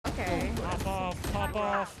Jump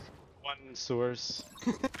off. One sewers.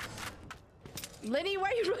 Lenny, why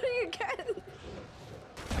are you running again?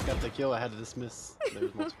 I got the kill. I had to dismiss.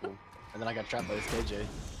 There's multiple, and then I got trapped by this KJ.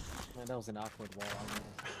 Man, that was an awkward wall.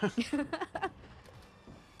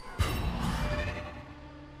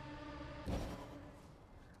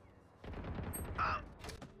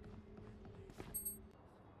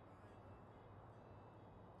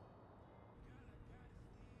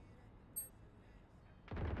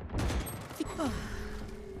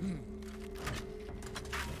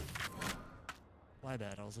 My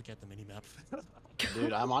bad, I was looking at the minimap.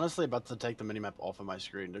 Dude, I'm honestly about to take the minimap off of my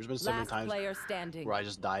screen. There's been so many times standing. where I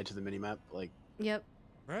just died to the minimap. Like, Yep.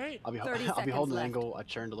 Right? I'll be holding an angle, I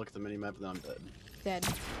turn to look at the minimap, and then I'm dead. Dead.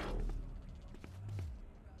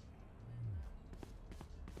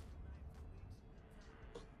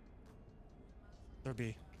 Or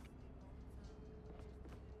B.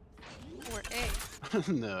 Or A.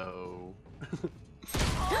 No.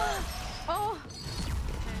 Oh!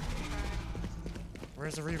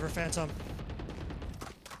 Where's the Reaver Phantom?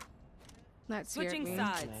 That scared Switching me.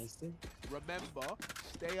 sides. Remember,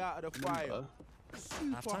 stay out of the fire.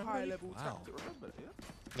 Super Halftime, high buddy? level Wow. tactic. Remember that,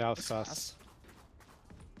 yeah? Now sus.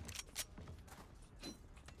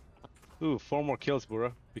 Ooh, 4 more kills,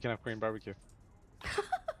 Bura. We can have Korean barbecue.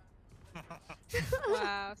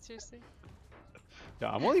 Wow, seriously. Yeah,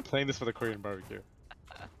 I'm only playing this for the Korean barbecue.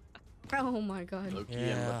 Oh my god. Low-key,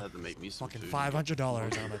 Yeah. I'm gonna have to make me some Fucking food. $500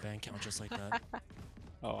 on my bank account just like that.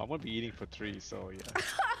 Oh, I'm gonna be eating for 3, so yeah.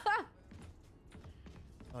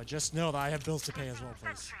 Just know that I have bills to pay as well,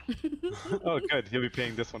 please. Oh, good. He'll be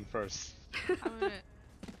paying this one first. I'm gonna.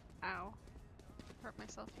 Ow. Hurt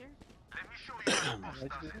myself here. Let me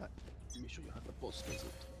show you how the boss does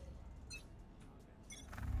it.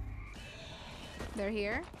 They're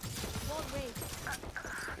here.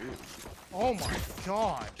 Oh my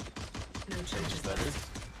god! Better.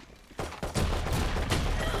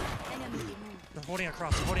 They're holding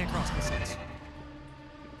across, both sides.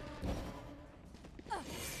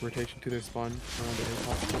 Rotation to their spawn. Around the A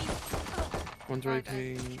possible. One's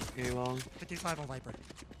rotating A long. 55 on Viper.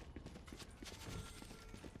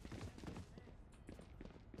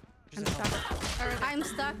 I'm stuck. I'm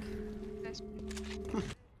stuck. Nice.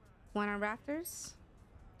 One on Raptors.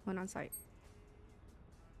 One on site.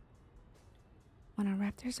 One on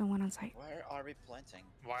Raptors and one on site. Where are we planting?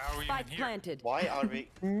 Why are we even here? Planted. Why are we?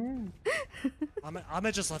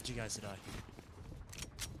 I just left you guys to die.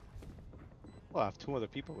 Well, I have 2 other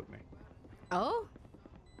people with me. Oh?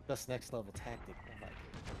 That's next level tactic. I like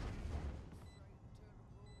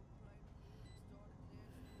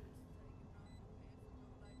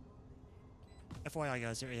it. FYI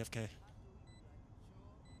guys, you're AFK.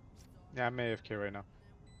 Yeah, I'm AFK right now.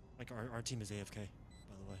 Like our team is AFK,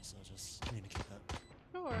 by the way, so just communicate that.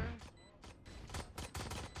 Sure.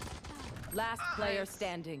 Last player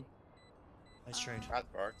standing. Nice trade. That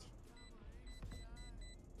worked.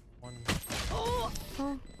 One. Oh!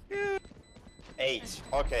 8.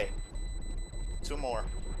 Okay. 2 more.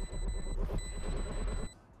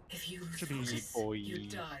 If you Should be easy. Boy. you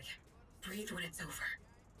die. Breathe when it's over.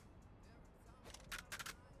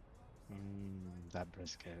 That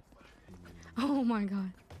brisket. Oh my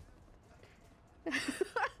god.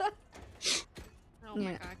 Oh my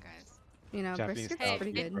Yeah. god, guys. You know, Japanese brisket's style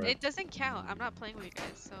pretty beef good. It doesn't count. I'm not playing with you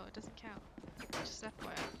guys, so it doesn't count. Just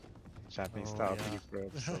FYI. Japanese Oh, style yeah. beef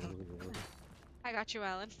ribs. I got you,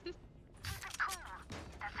 Alan.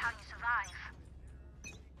 That's how you survive.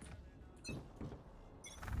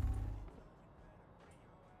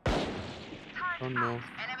 Oh no.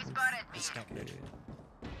 Enemy spotted. Scout mid.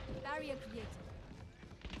 Barrier created.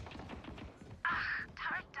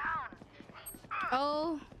 Turret down.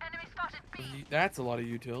 Oh. Enemy spotted B. That's a lot of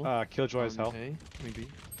util. Killjoy is health. Okay, maybe.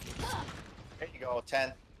 Here you go.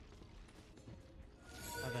 10.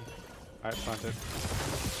 11. Alright, planted.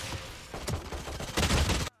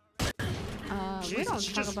 We Jesus, don't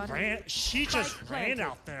she talk just about ran. it. She just ran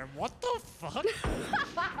out there. What the fuck?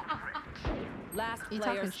 Last You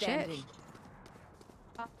player talking shit. standing.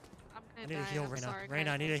 I'm I gonna need a die. heal, I'm Reyna. sorry,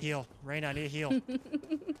 Reyna, I guys. need a heal. Reyna, I need a heal.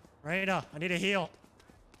 Reyna, I need a heal.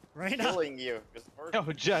 Reyna. Killing you. Yo,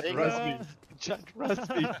 Jet, rest me. Jet, rest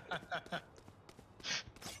me.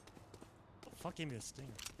 Fuck, gave me a stinger.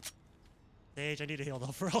 Sage, I need a heal though,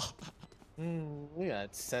 for real. We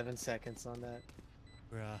got 7 seconds on that.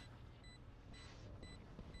 Bruh.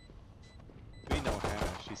 We know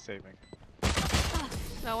Hannah, she's saving.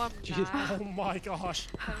 No, I'm not. Oh my gosh.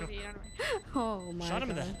 78 on me. Oh my Shot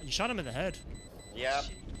him in god. the. You shot him in the head. Yeah.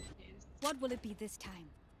 Jeez. What will it be this time?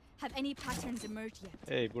 Have any patterns emerged yet?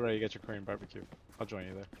 Hey, Bura, you got your Korean barbecue. I'll join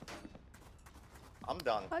you there. I'm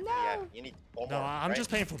done. Oh, Yeah, no. you need one No, more. I'm right? just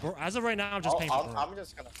paying for as of right now. I'm just paying for I'm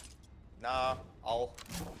just gonna. Nah, I'll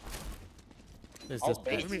There's I'll this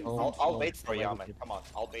bait. big I'll phone bait for for you, level man. people. Come on,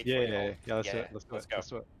 I'll bait Yeah, for yeah, you. yeah, yeah. Let's do it. Let's do Let's it. go. Let's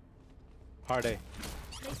do it. Hard A.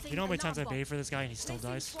 You know how many times I paid for this guy and he still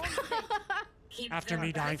dies? Keep After them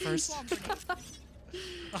me dying first?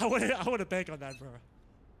 I would bank on that, bro.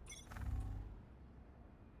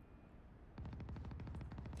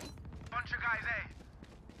 Bunch of guys, eh?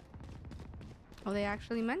 Oh, they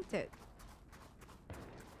actually meant it.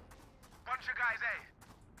 Bunch of guys, eh?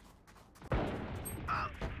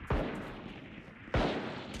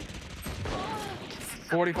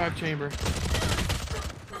 45 chamber.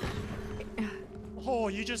 Oh,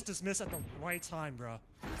 you just dismissed at the right time, bro.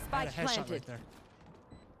 I had a Spike headshot planted. right there.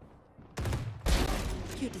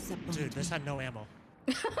 You disappoint. Dude, this had no ammo.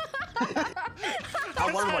 I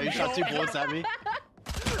wonder why you shot 2 bullets at me.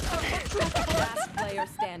 Last player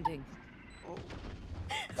standing.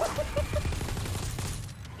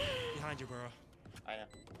 Behind you, bro. I know.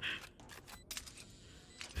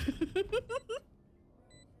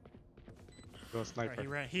 Go Alright, sniper. he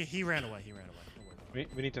ran away. He ran away. Don't worry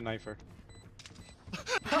We need to knife her.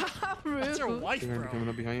 about it. That's your wife, They're gonna be coming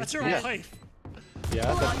bro. up behind you. That's your Yeah. wife.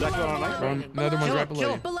 Yeah, that's exactly what I'm like. Bro, another one's Kill right him, below kill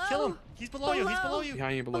you. him, Below. kill him. He's below you. He's below you.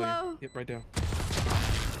 Behind you, below Below. you. Yep, right down.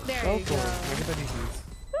 There Go you for go. it. Look at that defense.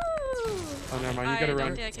 Woo. Oh, never mind. You I gotta don't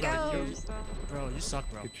run. think I can Go. get yours, though. Bro, you suck,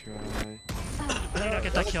 bro. Good try. How did you not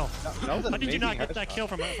get that kill? That was an How did you not amazing get that headshot. kill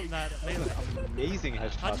from that melee? Amazing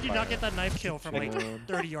headshot. How did you by not her. get that knife kill from like Come on.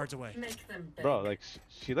 30 yards away? Make them beg. Bro, like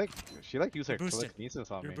she used her Boosted.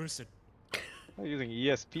 telekinesis on You're me. boosted. I'm using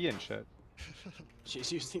ESP and shit. She's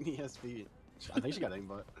using the ESP. I think she got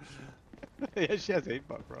aimbot. Yeah, she has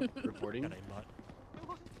aimbot, bro. Reporting. Got aimbot.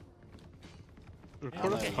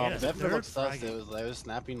 Report Okay, us yeah. top. Definitely Third looked sus. frag. It was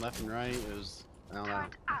snapping left and right. It was, I don't know.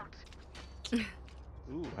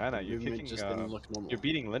 Ooh, Hannah, you're Movement kicking. just didn't look normal. You're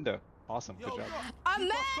beating Linda. Awesome. Good job. I'm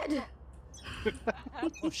mad.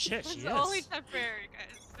 Oh shit, It's she only is. temporary,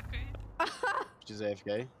 guys. Okay. She's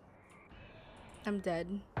AFK. I'm dead.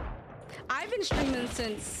 I've been streaming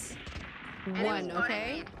since 1,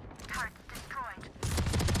 okay? Turret destroyed.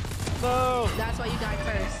 No. That's why you died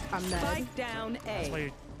first. I'm mad. Spike down That's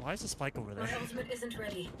A. why is the spike over there? My ultimate isn't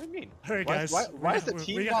ready. What do you mean? Alright, Why- guys. why is the we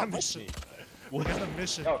team got not a with mission. me? We got a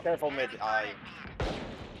mission. Oh, careful mid. It's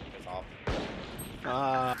off.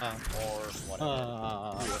 Or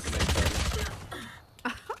whatever.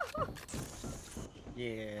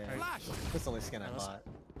 Yeah. Alright. That's the only skin I Let's- bought.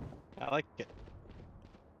 I like it.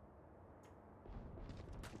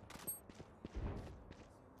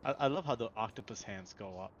 I love how the octopus hands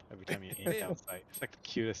go up every time you aim down sight. It's like the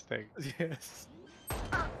cutest thing. Yes.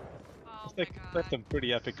 Oh It's my like god. that's some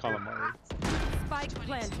pretty epic calamari. Spike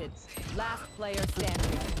planted. Last player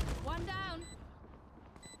standing. One down.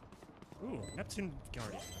 Ooh, Neptune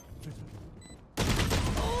Guardian.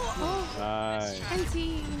 Nice.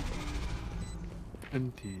 NT. NT. I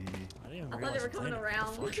didn't even I thought realize they were it coming landed.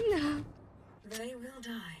 around. What the fuck? No. They will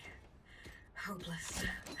die. Hopeless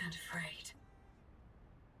and afraid.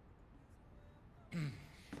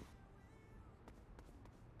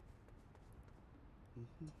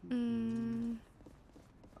 Mm,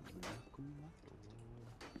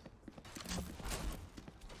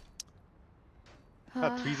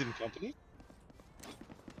 Threes in company?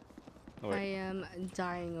 Oh, I wait. am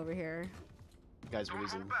dying over here. You guys are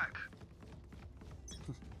losing.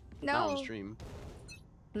 No. Not on stream.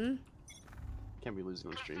 Hmm? Can't be losing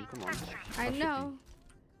on stream. Come on. I How should know.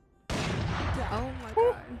 Oh my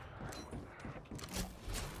god.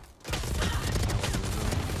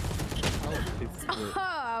 It's split.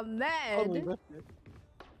 Oh, man.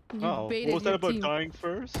 You Oh, baited what was that your about team. dying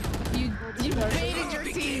first? You baited your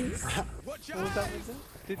teams. Watch your What was that?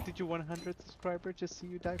 eyes! Did you 100 subscriber just see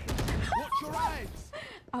you die first? Watch your eyes!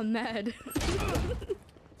 I'm mad.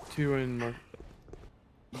 2 in mark.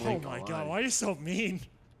 Oh Ain't my gonna god, lie. why are you so mean?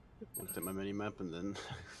 Looked at my mini map and then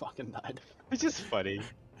fucking died. It's just funny.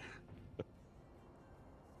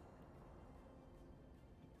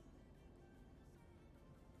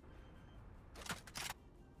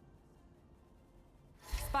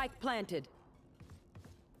 Spike planted.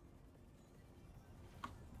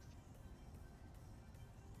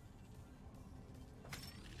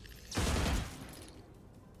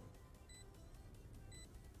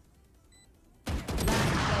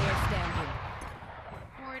 Last player standing.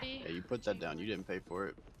 40. Yeah, you put that down. You didn't pay for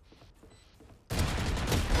it. I'll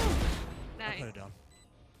put Nice. it down.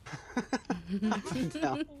 Put it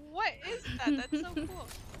down. What is that? That's so cool.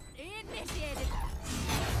 Initiated.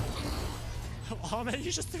 Oh man,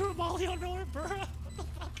 you just threw a molly on nowhere, bro.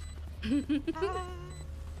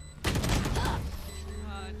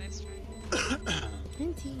 Nice try.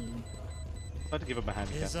 Minty. Try to give him a hand.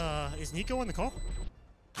 Is Nico in the call?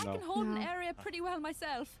 I No. can hold an No. area pretty well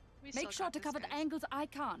myself. We still Make sure got to this, cover the guys. angles I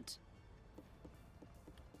can't.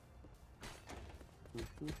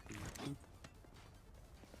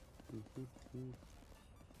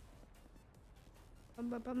 Bum,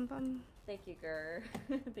 bum, bum, bum. Thank you, Gur.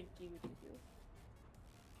 Thank you, thank you.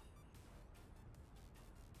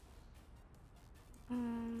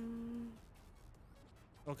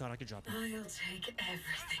 Oh god, I could drop him. I'll take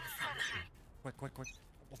everything from them. Quick.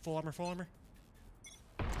 Full armor.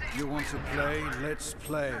 You want to play? Let's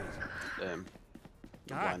play. Damn.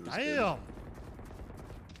 The God blind was good. damn!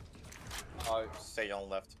 Oh, stay on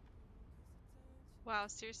left. Wow,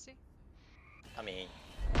 seriously? I mean,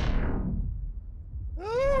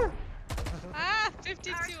 Ah,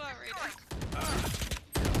 52 outright.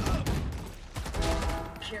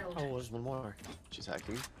 Killed. Oh, there's one more. She's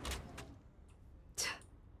hacking.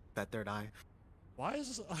 That third eye. Why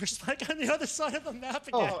is our spike on the other side of the map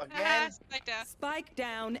again? oh, Ah, again? spike down. Spike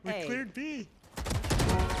down We A. cleared B.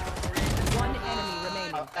 One enemy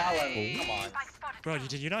remaining. Alan, come on. Bro,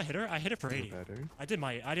 did you not hit her? I hit it for 80. Better. I did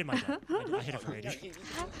my job. I hit it for 80. Yeah, you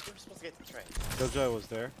were supposed to get the train. Jojo was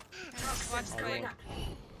there. Watch spike.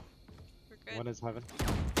 We're good. One is heaven.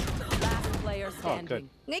 Last player Oh, standing. good.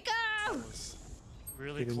 Nico!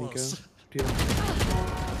 Really Get it, Nico. close. Get it.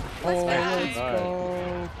 Oh, go. let's Alright.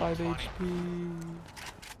 go. 5 HP.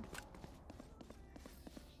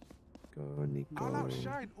 Go, Nico. I'll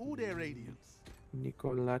outshine all their radiance.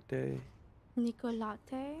 Nico Latte. Nico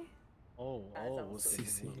Latte. Oh,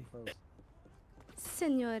 CC.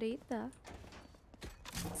 Senorita.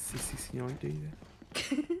 CC, señorita.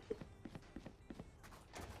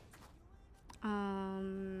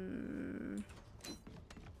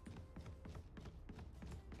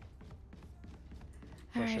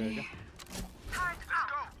 Flash Alrighty. area.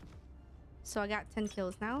 So I got 10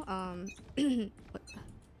 kills now. I'm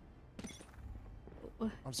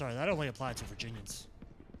sorry, that only applied to Virginians.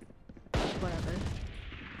 Whatever.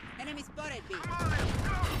 Enemy spotted B.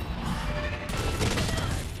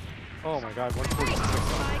 Oh my god, 146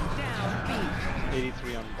 Spike down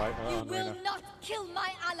 83 on Reyna. not kill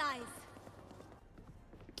my allies.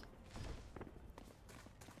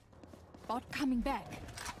 Bot coming back.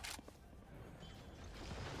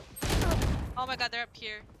 Oh my god, they're up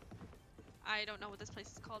here. I don't know what this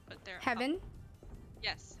place is called, but they're Heaven. Up.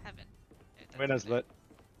 Yes, heaven. That's Reyna's what lit.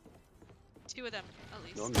 Two of them, at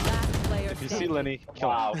least. No, I'm Last player If you see standing. Lenny, kill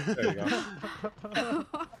Wow. him. There you go.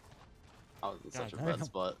 I was in such a God bad damn.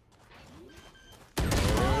 spot.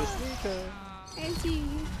 Auntie.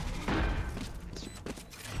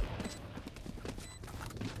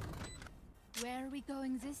 Where are we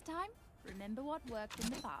going this time? Remember what worked in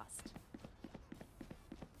the past.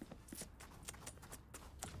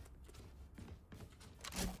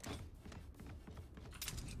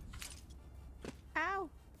 Ow.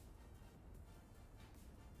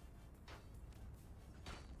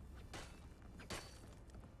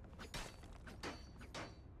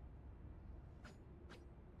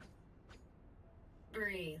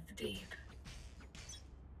 Breathe deep.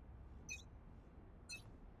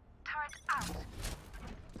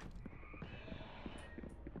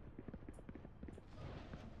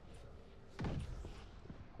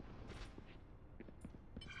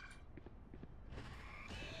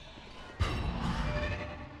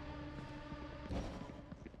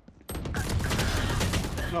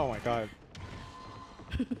 Oh my god.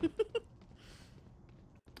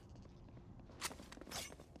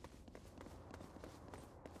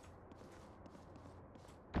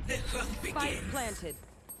 Spike planted.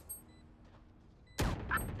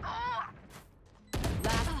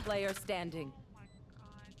 Last player standing.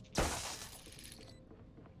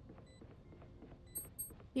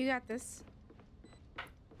 You got this.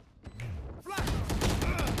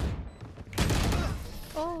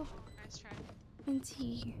 Oh, Nice try.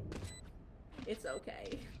 Auntie. It's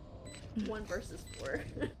okay. 1 versus 4.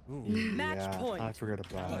 Ooh. Match Yeah, point. I forgot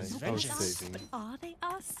to buy. I was Vengeance. saving. Are they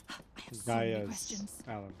us? I have so many Gaia's. questions.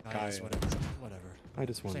 Alan, Guys, Gaia. whatever. I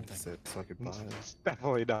just wanted Same to thing. sit so I could buy it. It's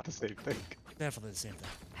definitely not the same thing. Definitely the same thing.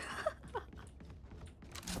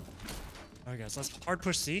 Alright guys, let's hard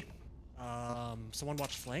push C. Someone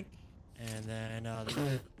watch flank. And then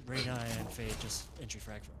Reyna and Fade just entry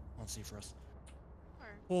frag on C for us. Or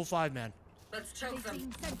Full 5-man. Let's choke them.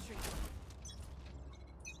 Placing sentry.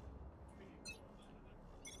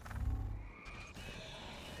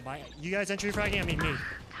 You guys entry fragging? I mean me.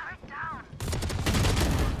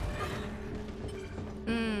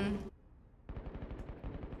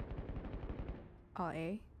 Oh,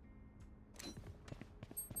 A.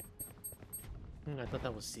 I thought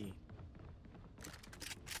that was C.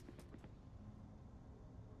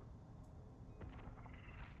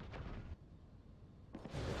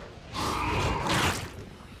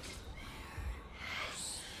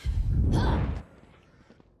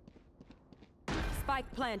 Spike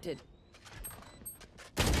planted.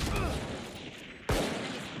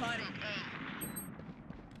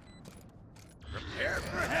 Prepare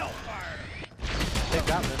for hellfire. Take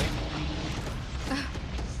that, Lenny.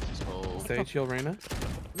 Oh, Sage heal Reyna.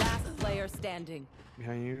 Last player standing.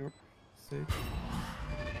 Behind you, Sage.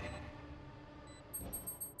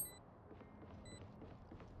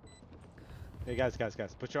 Hey guys,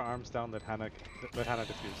 put your arms down. Let Hannah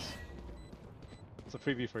defuse. It's a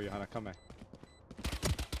freebie for you, Hannah. Come back.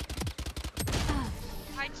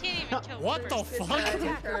 I can't even kill What the one fuck?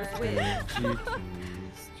 Attackers win. GG's.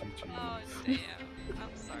 Oh damn.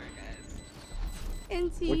 I'm sorry guys.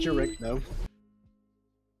 NT. what's your rank now?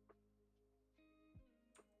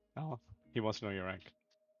 Oh, he wants to know your rank.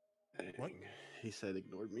 What? Dang, he said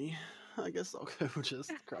ignored me. I guess I'll go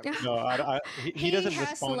just crap. No, he doesn't has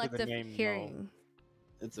respond to the selective name. hearing.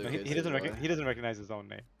 It's No. okay. He doesn't he doesn't recognize his own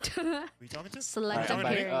name. Who are you talking to? Selective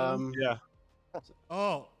Alright, hearing. Yeah.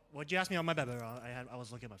 Oh, what'd you ask me on my bed? Bro? I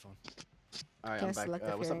was looking at my phone. All right, I'm Yes, back.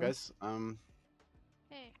 selective What's up, hearing. guys?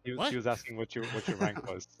 Hey. He What? was asking what your rank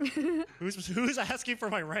was. Who's asking for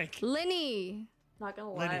my rank? Lenny. Not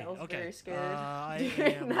gonna lie, Lenny, I was okay. very scared I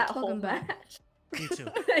during am that whole talking about- match. Me too.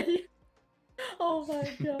 Oh my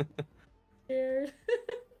god. Scared.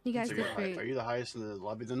 You guys So did you're- great. Are you the highest in the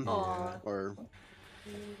lobby then? Aw. Or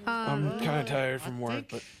I'm kind of tired I from work, think-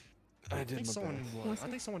 but I I did think my someone best. was. I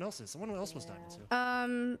think someone else is. Someone else was diamond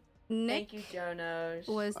too. Nick Thank you, Jono.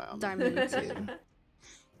 was Wow. diamond too.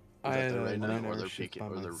 I that had the a Reyna minor or their shift PK by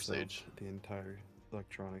or their myself Sage? the entire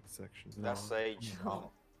electronics section. That's Sage.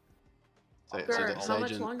 Girl, how much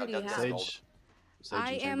Sage longer do you and- have? Sage. Sage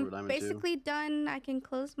I and Chamber am were diamond too. basically done. I can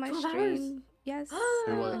close my 12 hours? stream. Yes. Who,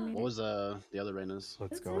 I made what it. was the other Reynas?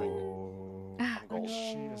 Let's That's go. I'm gold. She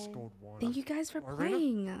is gold one. Thank you guys for Arena?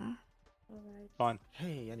 playing. Alright. Fun.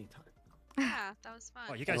 Hey, anytime. Yeah, that was fun.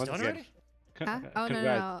 Oh, you guys Once done again. already? Huh? Oh no,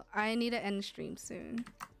 Congrats. no, I need to end stream soon.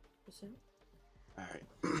 All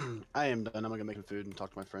right, I am done. I'm gonna make some food and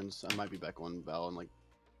talk to my friends. I might be back on Val in like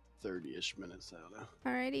 30-ish minutes. I don't know.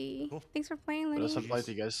 Alrighty. Cool. Thanks for playing, But Lenny. let's have fun with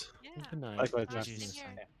you guys. Yeah. Good night. Likewise, Nice man. to Jesus. hear.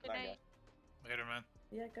 Good Bye, night. Later, man.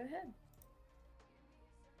 Yeah, go ahead.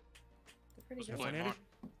 They're pretty You good. fine, Andy?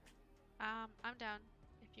 I'm down.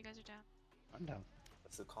 If you guys are down. I'm down.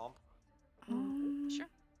 What's the comp? Sure.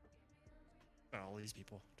 All these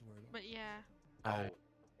people. Don't worry about. But yeah. Oh,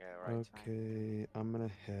 yeah, right. Okay, I'm gonna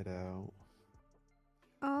head out.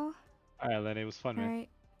 Oh, Alright, Lenny, it was fun, man. alright.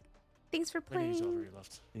 Thanks for Lenny's playing. already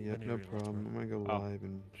left. Yeah, Lenny no already left, problem. I'm gonna go Oh. live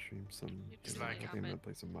and stream some. You just I like think how I'm gonna it-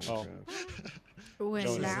 play some Oh. Minecraft. When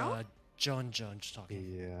Jonas, now? John just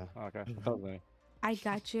talking. Yeah. Okay. I thought Lenny. I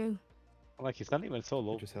got you. Like he's not even so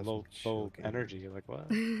low, Just have low, some low chill energy. Like what?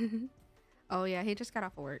 Oh yeah, he just got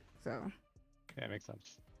off of work, so. Yeah, makes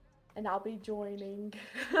sense. And I'll be joining.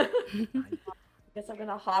 Guess I'm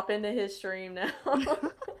gonna hop into his stream now.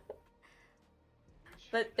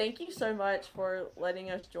 But thank you so much for letting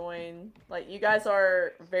us join. Like, you guys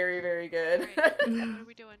are very, very good. Alright, what are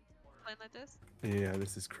we doing? Playing like this? Yeah,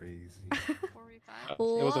 this is crazy. 4v5? It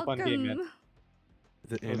was a fun game, man.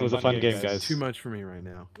 Welcome. It was a fun game, guys. Too much for me right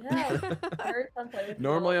now. Yeah, very fun playing with you.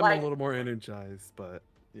 Normally I'm Like, a little more energized, but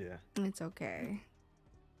yeah, It's okay.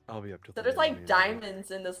 I'll be up till. So there's 3 like a.m.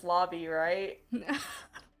 diamonds in this lobby, right?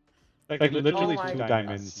 Like Oh literally my two God.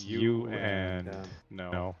 diamonds. You and, and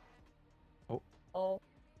no. Oh,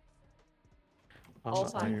 I'm oh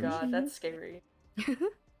just my iron. god, that's scary.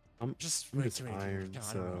 I'm Just I'm way just too many iron, people.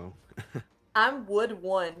 I don't know. so I'm wood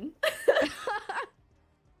 1.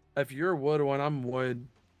 if you're wood 1, I'm wood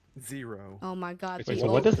 0. Oh my god. Wait, The so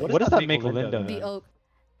oak. what does that make Linda? The then? oak.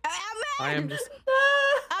 I'm I mad! am just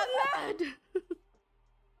I'm mad!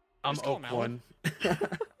 I'm Just call oak him Alan. 1.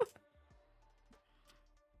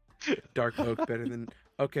 Dark oak better than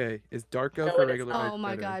okay. Is dark oak No, or it is regular not. oak Oh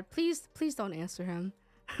my better? god. Please don't answer him.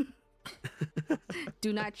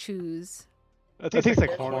 Do not choose. I think it's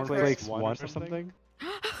like Cornflakes cornflakes one or something.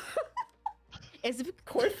 Is it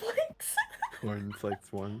Cornflakes?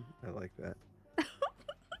 Cornflakes 1. I like that.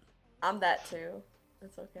 I'm that too.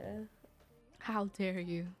 That's okay. How dare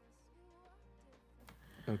you?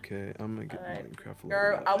 Okay, I'm gonna get Alright. Minecraft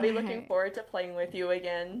Girl, loaded I'll up. be looking Alright. forward to playing with you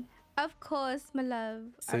again. Of course, my love.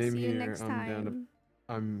 I'll Same see you here. next I'm down to- time.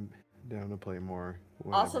 I'm down to play more.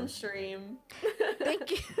 Awesome whenever. stream.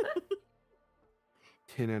 Thank you.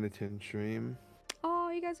 10 out of 10 stream. Oh,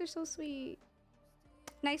 you guys are so sweet.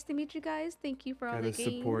 Nice to meet you guys. Thank you for all Gotta the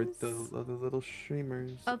games. support the other little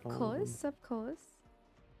streamers. Of course, of course.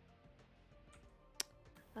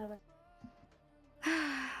 All right.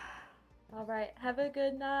 All right. Have a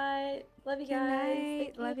good night. Love you Good guys. night.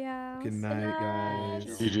 Thank you. Love y'all. Good night, guys.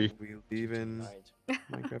 GG. We leaving. Night.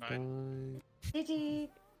 Minecraft bye. GG.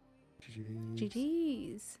 GG's.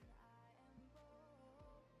 GG's.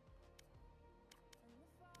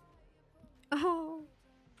 Oh.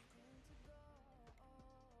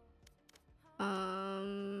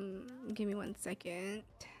 Give me 1 second.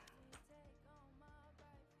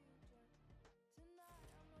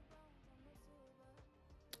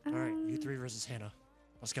 All right, you three versus Hannah.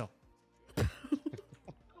 Let's go.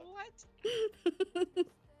 What?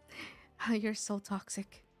 You're so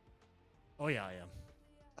toxic. Oh yeah, I am.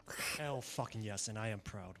 Hell fucking yes, and I am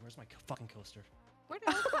proud. Where's my fucking coaster? Where did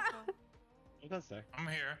Oak come from? That's there. I'm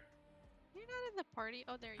here. You're not in the party.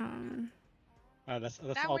 Oh, there you are. That's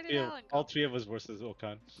Now all where did three. Alan All go? three of us versus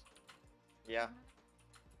Okan. Yeah.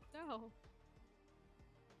 No.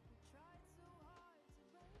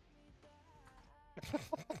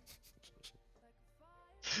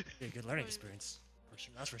 Be a good learning experience. For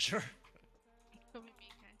sure, that's for sure. Go meet me,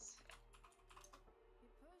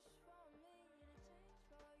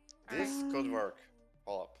 guys. This could work.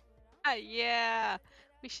 Hold up. Ah, yeah.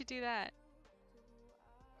 We should do that.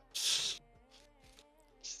 Just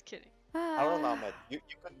kidding. I don't know, Ahmed.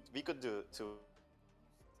 We could do two.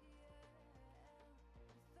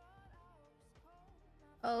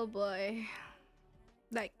 Oh boy.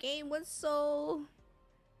 That game was so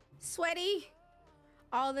sweaty.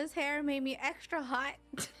 All this hair made me extra hot.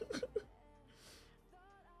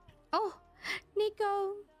 Oh,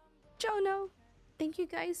 Nico, Jono, thank you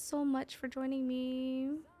guys so much for joining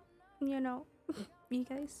me. You know, you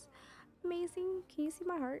guys, amazing. Can you see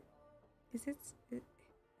my heart? Is it?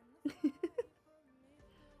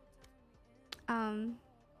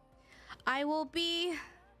 I will be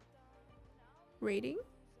rating,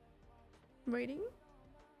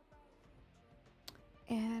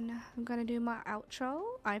 and I'm gonna do my outro.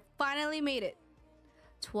 I finally made it.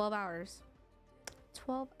 12 hours.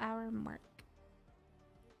 12-hour mark.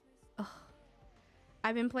 Ugh.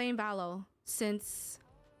 I've been playing Valo since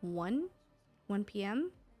 1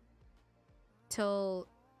 p.m. till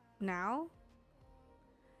now,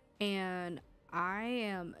 and I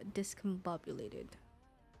am discombobulated.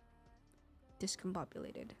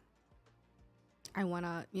 I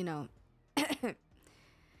wanna, you know,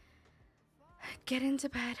 get into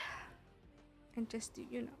bed and just do,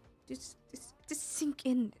 you know, just sink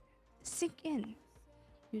in.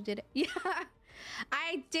 You did it. Yeah,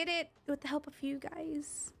 I did it with the help of you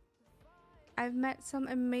guys. I've met some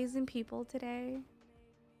amazing people today.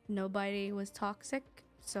 Nobody was toxic,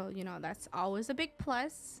 so you know that's always a big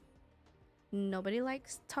plus. Nobody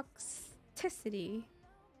likes toxicity.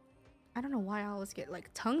 I don't know why I always get like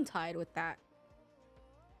tongue-tied with that,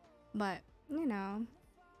 but you know.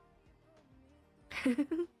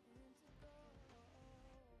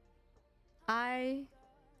 I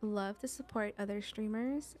love to support other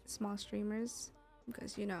streamers, small streamers,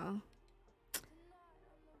 because you know,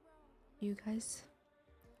 you guys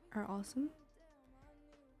are awesome.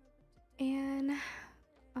 And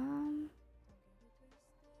oh,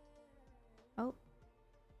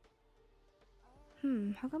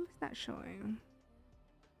 how come it's not showing?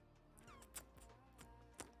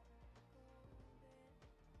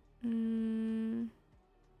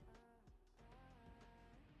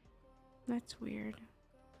 That's weird.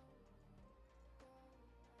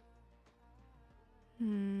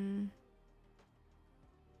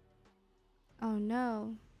 Oh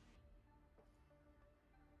no.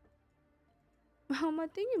 Oh, my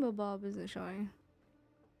thingamabob isn't showing.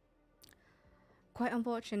 Quite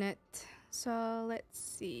unfortunate. So let's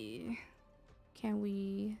see. Can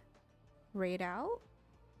we raid out?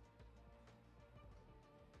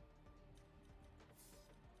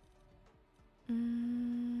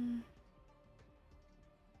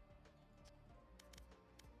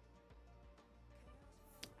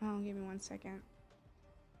 Oh, give me 1 second.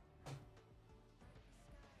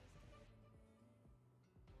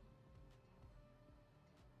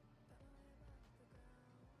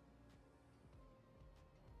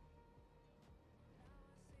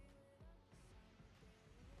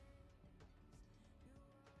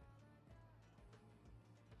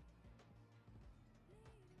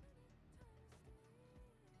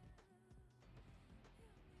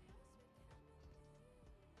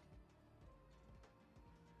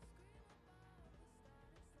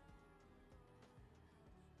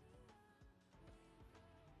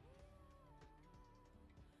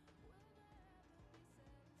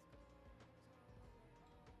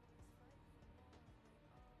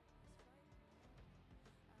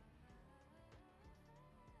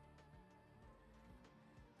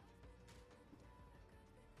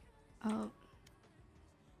 Oh.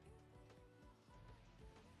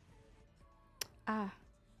 Ah.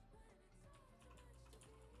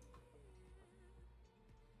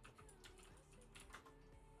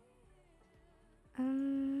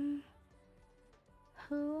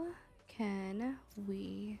 Who can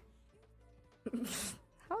we?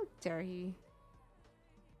 How dare he?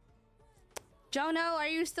 Jono, are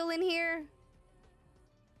you still in here?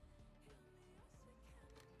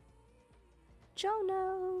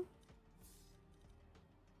 Jono.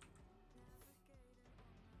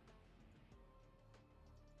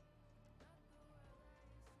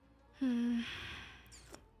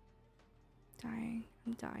 Dying.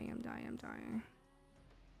 I'm dying. I'm dying. I'm dying.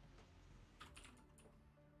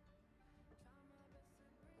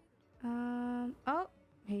 Oh,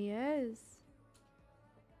 he is.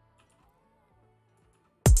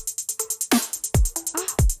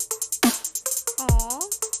 Oh,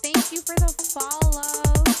 thank you for the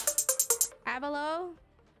follow. Avalo.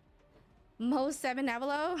 Mo7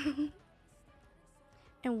 Avalo.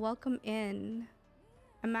 And welcome in.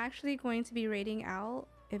 I'm actually going to be raiding out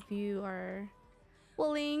if you are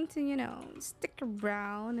willing to, you know, stick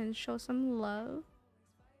around and show some love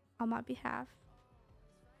on my behalf.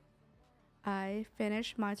 I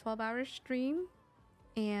finished my 12-hour stream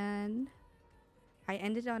and I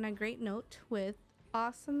ended on a great note with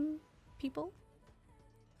awesome people.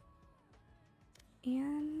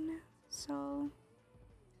 And so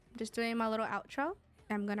I'm just doing my little outro.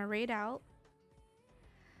 I'm gonna raid out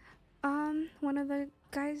one of the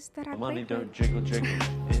guys that I Money played don't with. jiggle jiggle,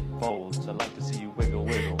 it folds. I like to see you wiggle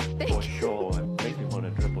wiggle for sure. And make me wanna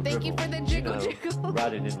dribble Thank dribble. you for the jiggle You know, jiggle.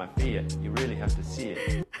 riding in my Fiat, you really have to see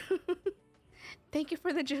it. Thank you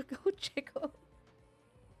for the jiggle jiggle.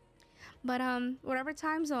 But whatever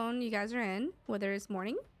time zone you guys are in, whether it's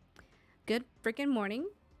morning, good freaking morning.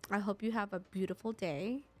 I hope you have a beautiful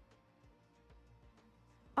day.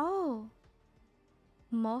 Oh,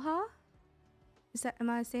 Moha? Am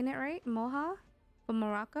I saying it right? Moha from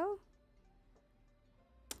Morocco?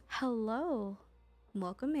 Hello.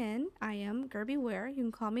 Welcome in. I am Gerby Ware. You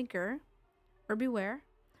can call me Ger or Beware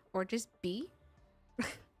or just B.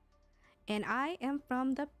 And I am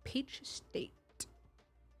from the Peach State.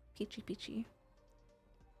 Peachy peachy.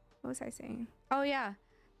 What was I saying? Oh yeah.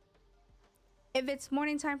 If it's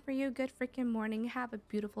morning time for you, good freaking morning. Have a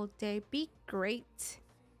beautiful day. Be great.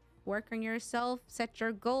 Work on yourself. Set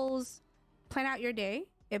your goals. Plan out your day.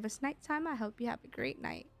 If it's nighttime, I hope you have a great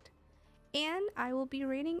night. And I will be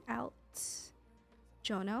rating out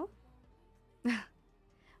Jono. I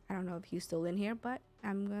don't know if he's still in here, but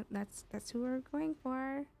that's who we're going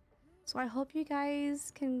for. So I hope you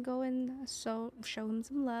guys can go and show him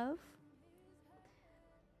some love.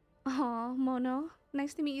 Aw, Mono.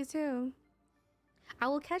 Nice to meet you too. I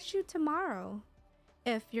will catch you tomorrow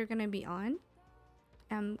if you're gonna be on.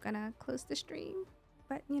 I'm gonna close the stream,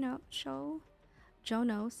 but you know, show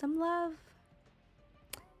Jono some love.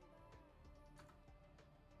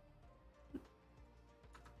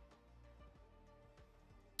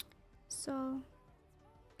 So,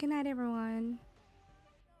 good night, everyone.